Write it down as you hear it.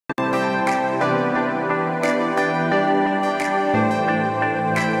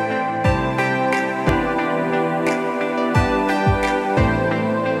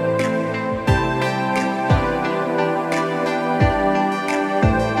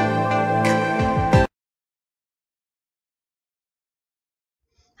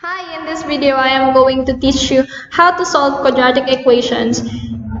this video, I am going to teach you how to solve quadratic equations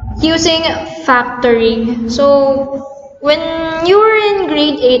using factoring. So, when you were in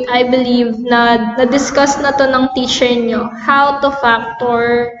grade 8, I believe na-discuss na to ng teacher nyo how to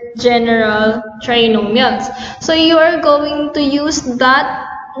factor general trinomials. So, you are going to use that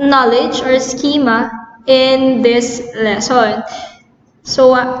knowledge or schema in this lesson.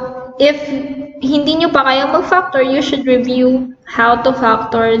 So, if hindi nyo pa kaya mag-factor, you should review how to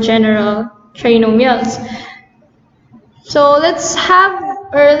factor general trinomials. So, let's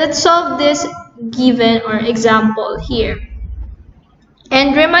solve this given or example here.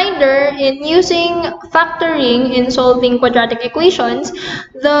 And reminder, in using factoring in solving quadratic equations,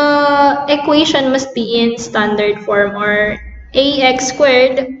 the equation must be in standard form, or ax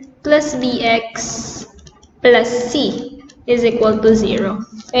squared plus bx plus c is equal to 0.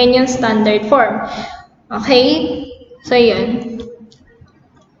 Ayan yung standard form. Okay? So, yun.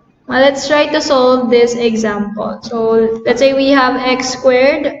 Let's try to solve this example. So, let's say we have x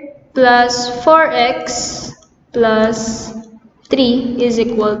squared plus 4x plus 3 is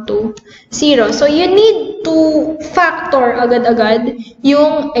equal to 0. So, you need to factor agad-agad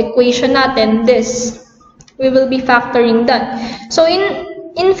yung equation natin, this. We will be factoring that. So,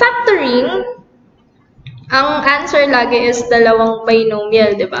 in factoring, ang answer lagi is dalawang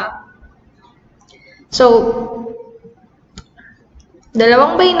binomial, di ba? So,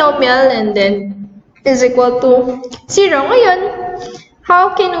 dalawang binomial and then is equal to 0. Ngayon,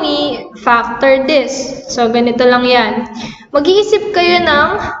 how can we factor this? So, ganito lang yan. Mag-iisip kayo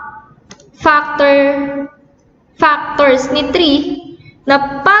ng factors ni 3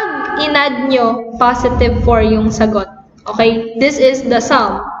 na pag in-add nyo, positive 4 yung sagot. Okay? This is the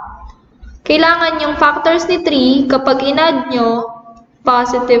sum. Kailangan yung factors ni 3, kapag in-add nyo,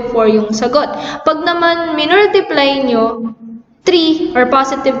 positive 4 yung sagot. Pag naman minultiply nyo, 3 or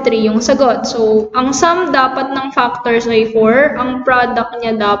positive 3 yung sagot. So, ang sum dapat ng factors ay 4. Ang product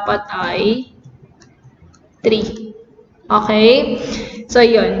niya dapat ay 3. Okay? So,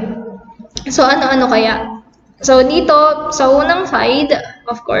 yun. So, ano-ano kaya? So, dito, sa unang side,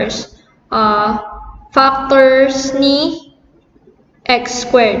 of course, factors ni x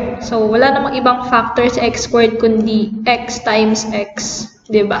squared. So, wala namang ibang factors x squared kundi x times x.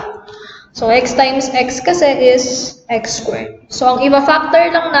 Diba? So, x times x kasi is x squared. So, ang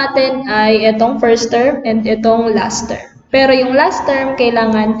iba-factor lang natin ay itong first term and itong last term. Pero yung last term,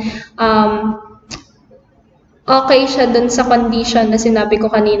 kailangan okay siya dun sa condition na sinabi ko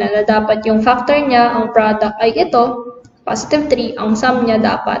kanina na dapat yung factor niya, ang product ay ito, positive 3. Ang sum niya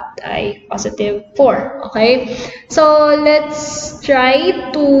dapat ay positive 4. Okay? So, let's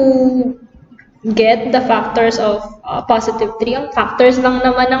try to get the factors of positive 3. Ang factors lang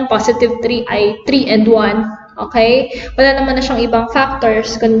naman ng positive 3 ay 3 and 1. Okay? Wala naman na siyang ibang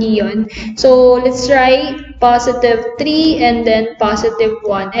factors, kundi yun. So, let's try positive 3 and then positive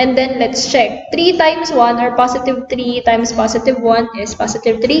 1. And then, let's check. 3 times 1 or positive 3 times positive 1 is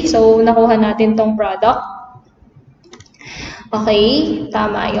positive 3. So, nakuha natin tong product. Okay?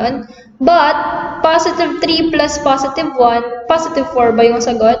 Tama yun. But, positive 3 plus positive 1, positive 4 ba yung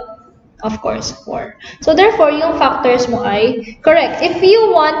sagot? Of course, 4. So, therefore, yung factors mo ay correct. If you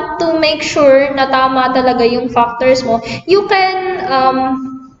want to make sure na tama talaga yung factors mo, you can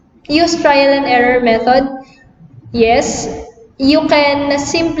use trial and error method. Yes, you can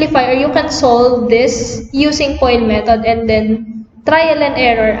simplify or you can solve this using FOIL method and then trial and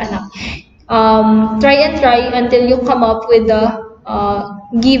error. Try and try until you come up with the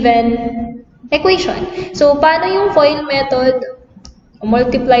given equation. So, paano yung FOIL method?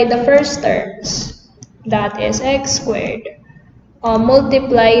 Multiply the first terms, that is x squared.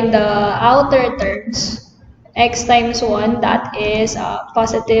 Multiply the outer terms, x times 1, that is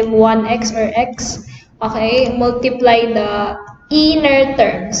positive 1x or x. Okay, multiply the inner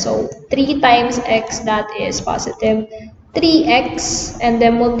terms, so 3 times x, that is positive 3x. And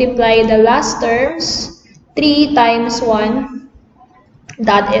then multiply the last terms, 3 times 1,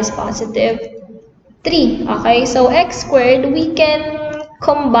 that is positive 3. Okay, so x squared, we can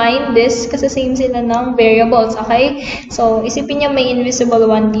combine this kasi same sila ng variables. Okay, so isipin niya may invisible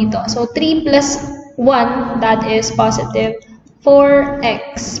 1 dito. So 3 plus 1, that is positive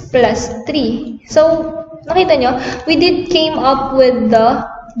 4x plus 3. So, nakita nyo, we came up with the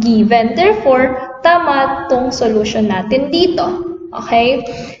given. Therefore, tama tong solution natin dito. Okay,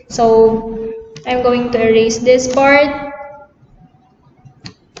 so I'm going to erase this part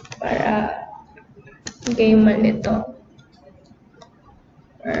para okay malito.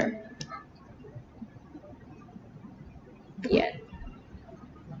 Yan.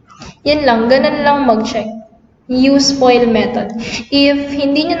 Yan lang. Ganun lang mag-check. use FOIL method. If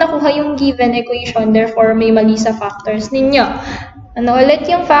hindi nyo nakuha yung given equation, therefore may mali sa factors ninyo. Ano ulit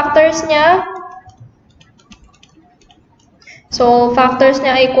yung factors niya? So, factors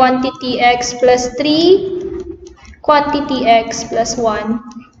niya ay quantity x plus 3, quantity x plus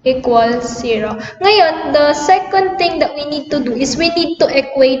 1 equals 0. Ngayon, the second thing that we need to do is we need to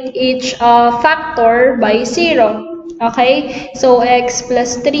equate each factor by 0. Okay? So, x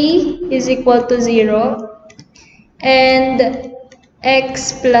plus 3 is equal to 0. And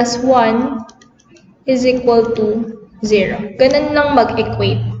x plus 1 is equal to 0. Ganun lang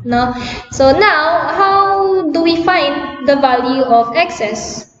mag-equate, no? So now, how do we find the value of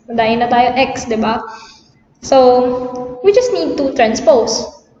x's? Dahil na tayo x, di ba? So, we just need to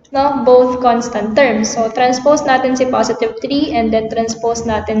transpose, no? Both constant terms. So, transpose natin si positive 3 and then transpose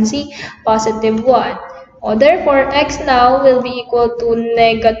natin si positive 1. O, therefore, x now will be equal to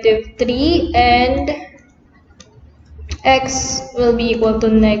negative 3 and x will be equal to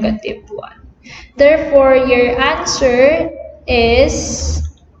negative 1. Therefore, your answer is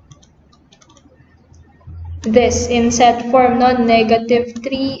this in set form, no? Negative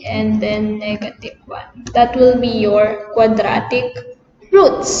 3 and then negative 1. That will be your quadratic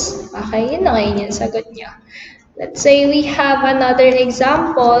roots. Okay, yun na ngayon yung sagot niya. Let's say we have another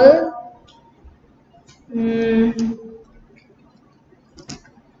example.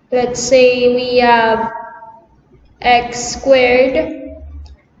 Let's say we have x squared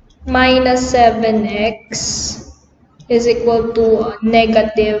minus 7x is equal to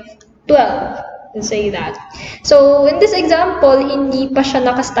negative 12. Let's say that. So, in this example, hindi pa siya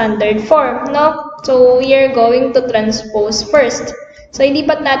naka-standard form, no? So, we are going to transpose first. So,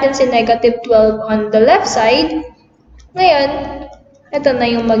 ilipat natin si negative 12 on the left side. Ngayon, ito na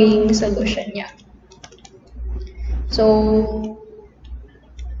yung magiging solution niya. So,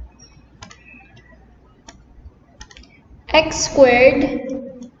 x squared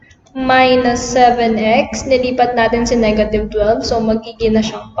minus 7x, nilipat natin si negative 12, so magiging na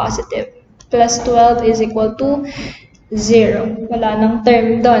siyang positive. Plus 12 is equal to 0. Wala nang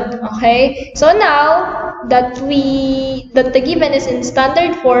term doon. Okay? So now that the given is in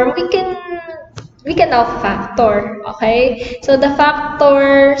standard form, we can now factor. Okay? So the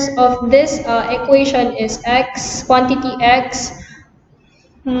factors of this equation is x, quantity x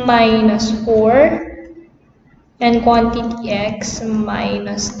minus 4. And quantity x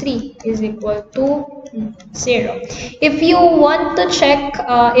minus 3 is equal to 0. If you want to check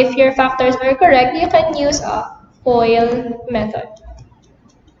if your factors are correct, you can use a FOIL method.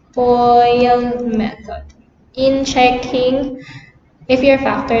 FOIL method in checking if your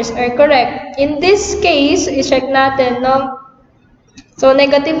factors are correct. In this case, i-check natin, no? So,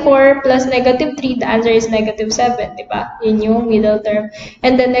 negative 4 plus negative 3, the answer is negative 7, di ba? Yun yung middle term.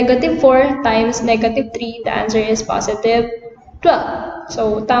 And then negative 4 times negative 3, the answer is positive 12.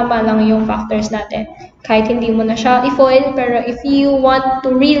 So, tama lang yung factors natin. Kahit hindi mo na siya i-FOIL, pero if you want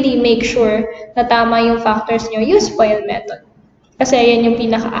to really make sure na tama yung factors nyo, use FOIL method. Kasi yan yung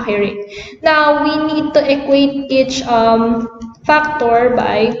pinaka-accurate. Now, we need to equate each factor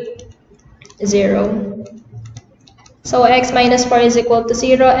by 0. So, x minus 4 is equal to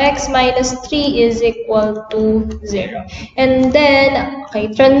 0, x minus 3 is equal to 0. And then,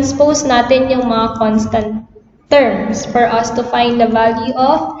 okay, transpose natin yung mga constant terms for us to find the value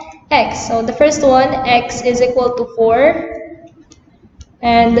of x. So, the first one, x is equal to 4.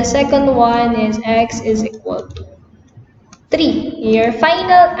 And the second one is x is equal to 3. Your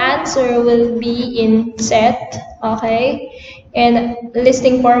final answer will be in set, okay, in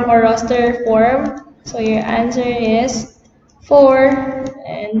listing form or roster form. So, your answer is 4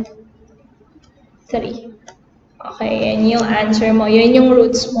 and 3. Okay, yan yung answer mo. Yan yung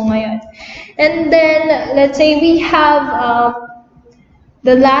roots mo ngayon. And then, let's say we have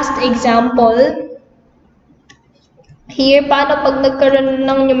the last example. Here, paano pag nagkaroon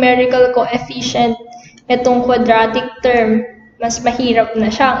ng numerical coefficient itong quadratic term, mas mahirap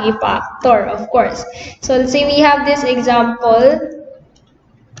na siyang i-factor, of course. So, let's say we have this example.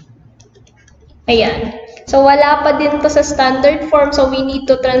 Ayan. So, wala pa din to sa standard form. So, we need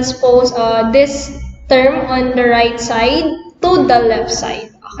to transpose this term on the right side to the left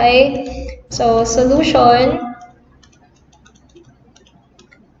side. Okay? So, solution.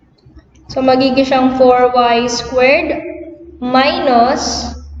 So, magiging siyang 4y squared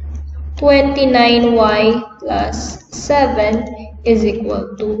minus 29y plus 7 is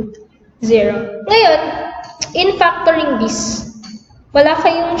equal to 0. Ngayon, in factoring this, wala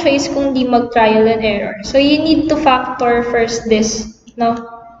kayong choice kung di mag-trial and error. So, you need to factor first this, no?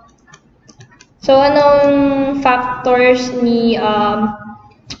 So, anong factors ni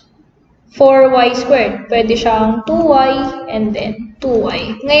 4y squared. Pwede siyang 2y and then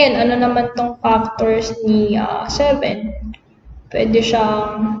 2y. Ngayon, ano naman tong factors ni 7? Pwede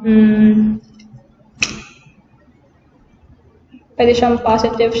siyang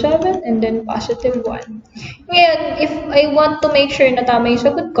positive 7 and then positive 1. Ngayon, if I want to make sure na tama yung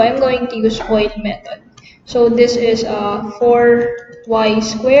sagot ko, I'm going to use FOIL method. So this is 4y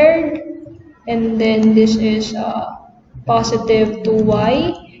squared and then this is positive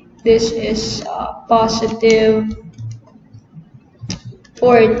 2y. This is positive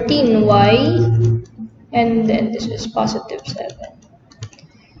 14y and then this is positive 7.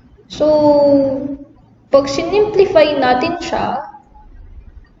 So, pag sinimplify natin siya,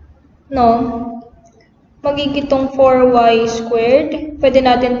 no, magiging itong 4y squared, pwede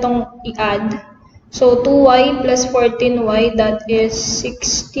natin itong i-add. So, 2y plus 14y, that is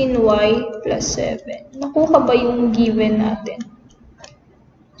 16y plus 7. Nakuha ba yung given natin?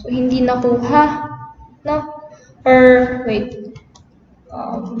 So, hindi nakuha, no? Or, wait,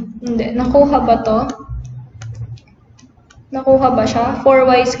 hindi, nakuha ba to? Nakuha ba siya?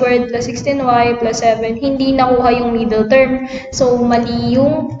 4y squared plus 16y plus 7, hindi nakuha yung middle term. So, mali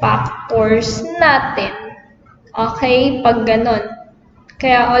yung factors natin. Okay? Pag ganon.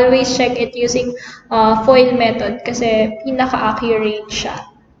 Kaya, always check it using FOIL method kasi pinaka-accurate siya.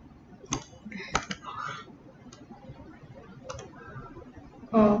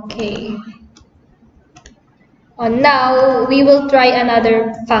 Okay. Now, we will try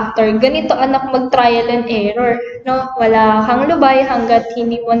another factor. Ganito anak mag-trial and error. No? Wala kang lubay hanggat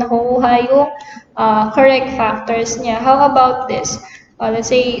hindi mo nakukuha yung correct factors niya. How about this?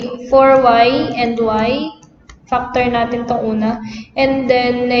 Let's say 4y and y. Factor natin tong una. And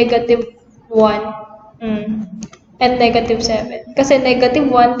then negative 1. And negative 7. Kasi negative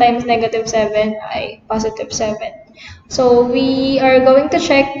 1 times negative 7 ay positive 7. So, we are going to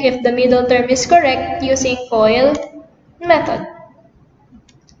check if the middle term is correct using FOIL method.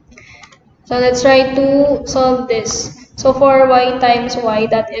 So, let's try to solve this. So, 4y times y,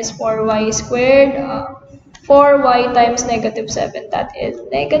 that is 4y squared. 4y times negative 7, that is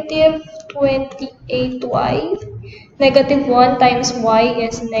negative 28y. Negative 1 times y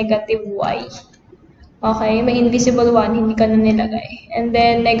is negative y. Okay, may invisible 1, hindi ka na nilagay. And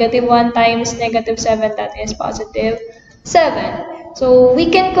then, negative 1 times negative 7, that is positive 7. So, we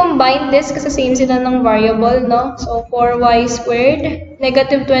can combine this kasi same sila ng variable, no? So, 4y squared,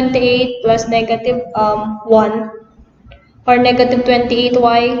 negative 28 plus negative 1, or negative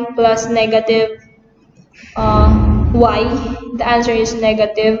 28y plus negative y. The answer is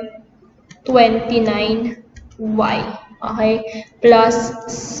negative 29y. Okay? Plus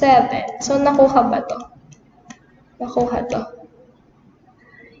 7. So, nakuha ba to? Nakuha to.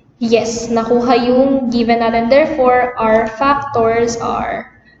 Yes, nakuha yung given natin. Therefore, our factors are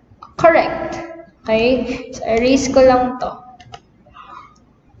correct. Okay? So, erase ko lang to.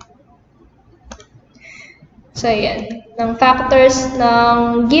 So, ayan. Ang factors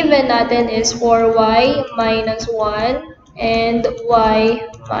ng given natin is 4y minus 1 and y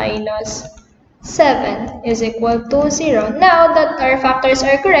minus 7 is equal to 0. Now that our factors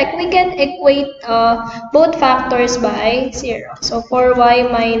are correct, we can equate both factors by 0. So 4y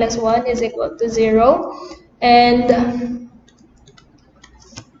minus 1 is equal to 0. And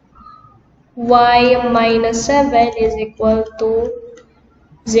y minus 7 is equal to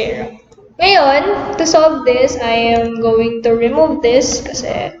 0. Ngayon, to solve this, I am going to remove this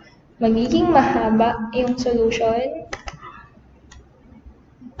kasi magiging mahaba yung solution.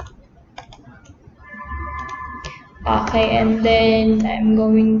 Okay, and then I'm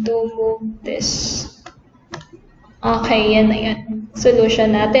going to move this. Okay, yan na yan.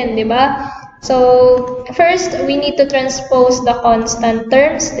 Solution natin, di ba? So, first, we need to transpose the constant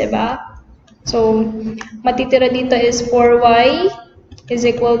terms, di ba? So, matitira dito is 4y is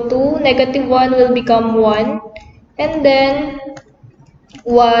equal to, negative 1 will become 1. And then,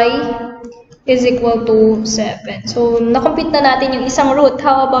 y is equal to 7. So, nakompute na natin yung isang root.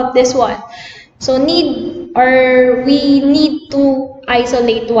 How about this one? So, we need to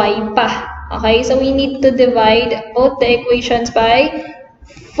isolate y pa. Okay? So, we need to divide both the equations by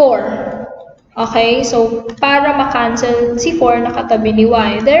 4. Okay? So, para ma-cancel si 4 na katabi ni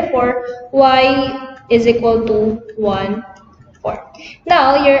y. Therefore, y is equal to 1/4.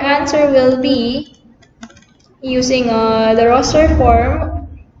 Now, your answer will be, using the roster form,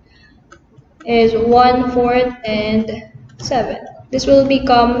 is 1/4 and 7. This will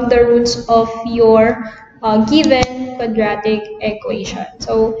become the roots of your given quadratic equation.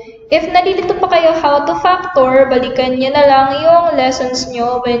 So, if nalilito pa kayo how to factor, balikan nyo na lang yung lessons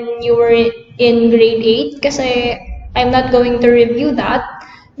nyo when you were in grade 8 kasi I'm not going to review that.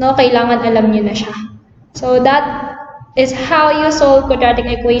 no, kailangan alam nyo na siya. So that is how you solve quadratic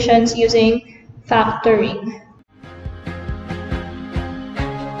equations using factoring.